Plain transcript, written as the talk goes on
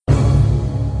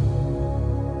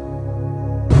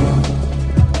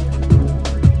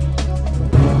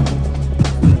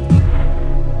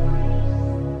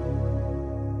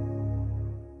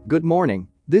Good morning,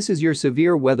 this is your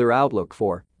severe weather outlook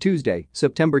for Tuesday,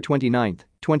 September 29,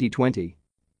 2020.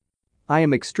 I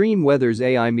am Extreme Weather's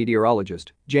AI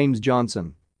meteorologist, James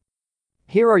Johnson.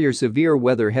 Here are your severe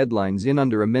weather headlines in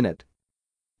under a minute.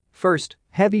 First,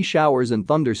 heavy showers and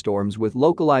thunderstorms with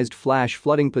localized flash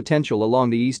flooding potential along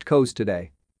the east coast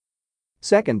today.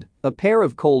 Second, a pair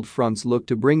of cold fronts look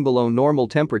to bring below normal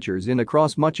temperatures in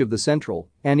across much of the central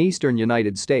and eastern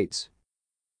United States.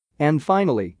 And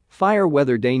finally, fire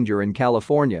weather danger in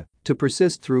California to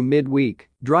persist through midweek,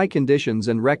 dry conditions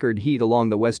and record heat along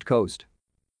the west coast.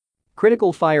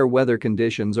 Critical fire weather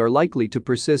conditions are likely to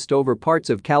persist over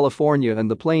parts of California and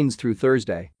the plains through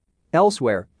Thursday.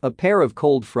 Elsewhere, a pair of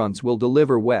cold fronts will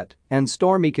deliver wet and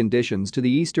stormy conditions to the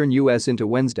eastern U.S. into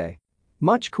Wednesday.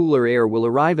 Much cooler air will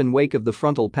arrive in wake of the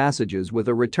frontal passages with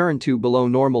a return to below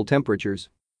normal temperatures.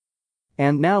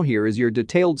 And now here is your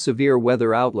detailed severe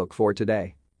weather outlook for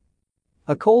today.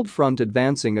 A cold front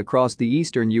advancing across the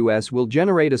eastern U.S. will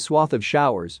generate a swath of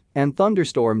showers and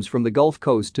thunderstorms from the Gulf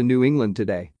Coast to New England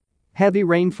today. Heavy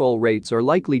rainfall rates are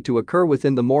likely to occur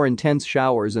within the more intense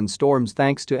showers and storms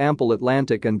thanks to ample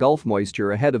Atlantic and Gulf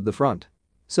moisture ahead of the front.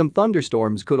 Some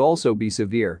thunderstorms could also be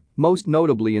severe, most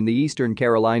notably in the eastern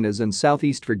Carolinas and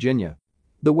southeast Virginia.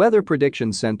 The Weather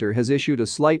Prediction Center has issued a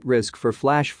slight risk for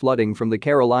flash flooding from the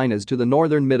Carolinas to the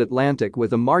northern mid-Atlantic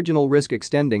with a marginal risk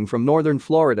extending from northern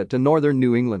Florida to northern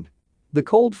New England. The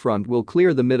cold front will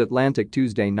clear the mid-Atlantic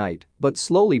Tuesday night but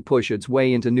slowly push its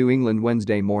way into New England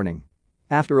Wednesday morning.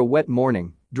 After a wet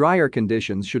morning, drier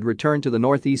conditions should return to the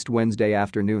northeast Wednesday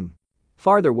afternoon.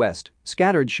 Farther west,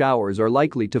 scattered showers are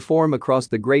likely to form across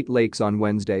the Great Lakes on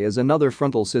Wednesday as another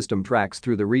frontal system tracks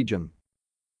through the region.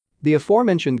 The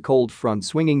aforementioned cold front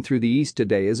swinging through the east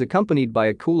today is accompanied by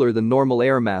a cooler than normal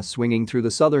air mass swinging through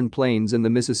the southern plains and the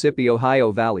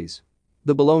Mississippi-Ohio valleys.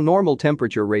 The below normal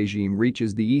temperature regime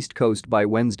reaches the east coast by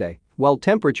Wednesday, while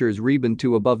temperatures rebound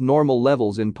to above normal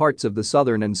levels in parts of the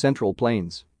southern and central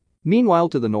plains. Meanwhile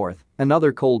to the north,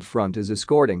 another cold front is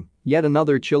escorting yet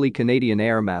another chilly Canadian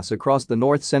air mass across the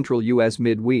north-central U.S.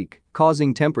 midweek,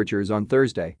 causing temperatures on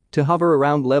Thursday to hover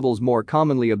around levels more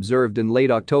commonly observed in late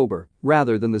October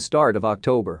rather than the start of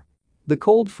October. The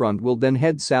cold front will then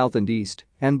head south and east,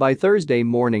 and by Thursday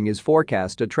morning is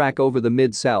forecast to track over the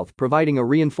mid-south, providing a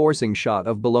reinforcing shot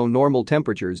of below normal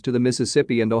temperatures to the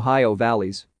Mississippi and Ohio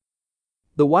valleys.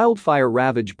 The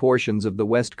wildfire-ravaged portions of the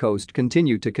west coast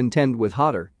continue to contend with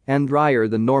hotter and drier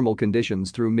than normal conditions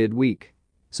through midweek.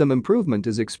 Some improvement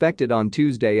is expected on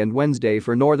Tuesday and Wednesday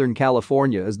for Northern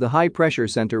California as the high-pressure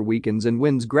center weakens and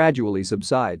winds gradually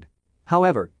subside.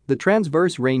 However, the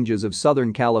transverse ranges of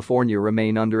Southern California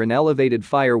remain under an elevated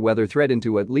fire weather threat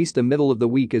into at least the middle of the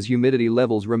week as humidity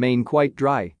levels remain quite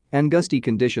dry and gusty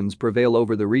conditions prevail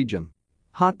over the region.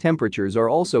 Hot temperatures are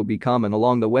also be common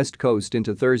along the west coast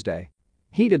into Thursday.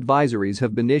 Heat advisories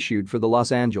have been issued for the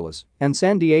Los Angeles and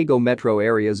San Diego metro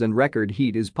areas and record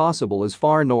heat is possible as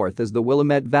far north as the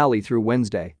Willamette Valley through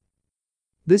Wednesday.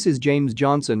 This is James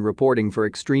Johnson reporting for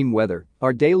Extreme Weather.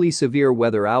 Our daily severe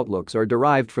weather outlooks are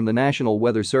derived from the National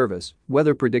Weather Service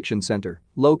Weather Prediction Center,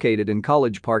 located in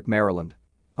College Park, Maryland.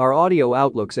 Our audio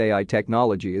outlooks AI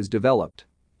technology is developed,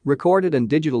 recorded and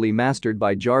digitally mastered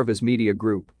by Jarvis Media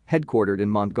Group, headquartered in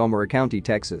Montgomery County,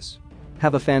 Texas.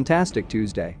 Have a fantastic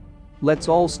Tuesday. Let's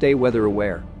all stay weather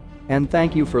aware. And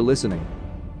thank you for listening.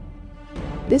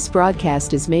 This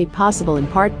broadcast is made possible in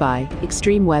part by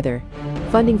Extreme Weather.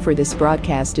 Funding for this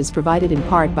broadcast is provided in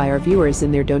part by our viewers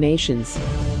and their donations.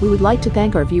 We would like to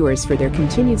thank our viewers for their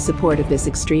continued support of this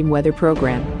Extreme Weather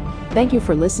program. Thank you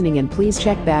for listening and please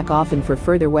check back often for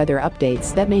further weather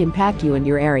updates that may impact you and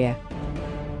your area.